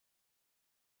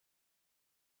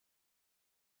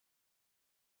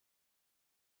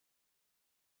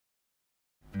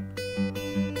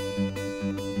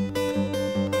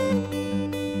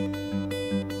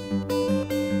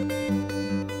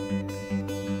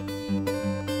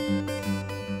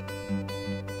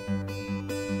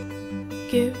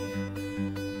give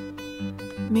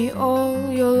me all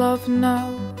your love now,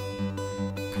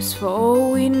 'cause for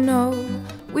all we know,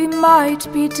 we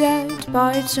might be dead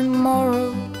by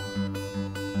tomorrow.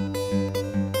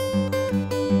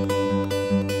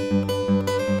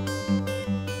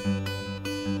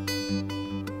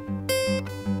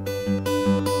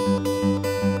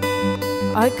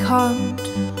 I can't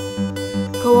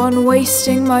go on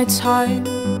wasting my time,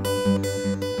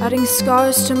 adding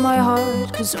scars to my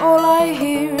heart, 'cause all I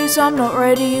hear is I'm not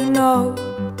ready, you know.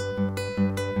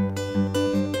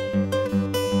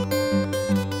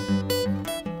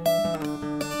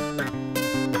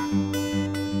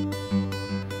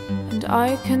 And I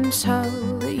can tell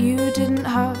that you didn't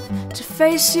have to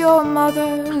face your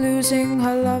mother losing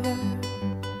her lover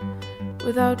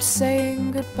without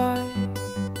saying goodbye,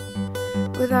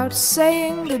 without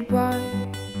saying goodbye,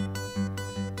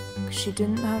 'cause she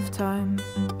didn't have time.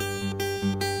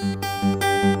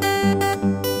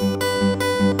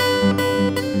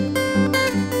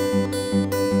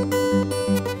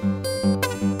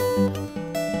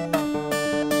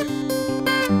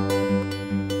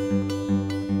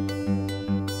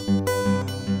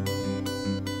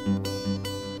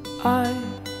 I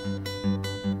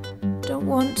don't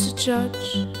want to judge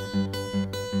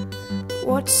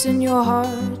what's in your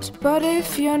heart, but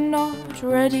if you're not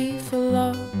ready for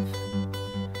love,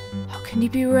 how can you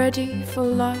be ready for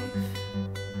life?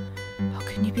 How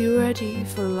can you be ready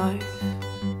for life?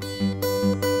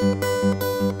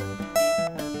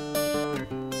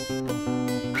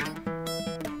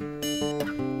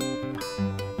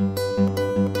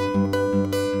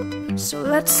 So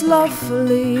let's love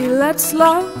fully, let's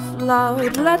love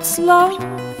loud, let's love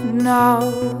now,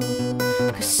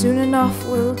 'cause soon enough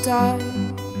we'll die,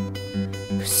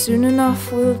 'cause soon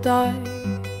enough we'll die,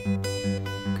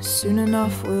 'cause soon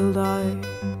enough we'll die,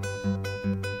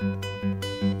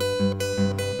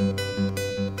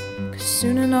 'cause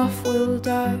soon enough we'll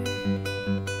die,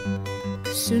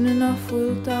 'cause soon enough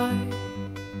we'll die,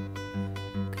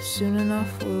 'cause soon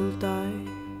enough we'll die.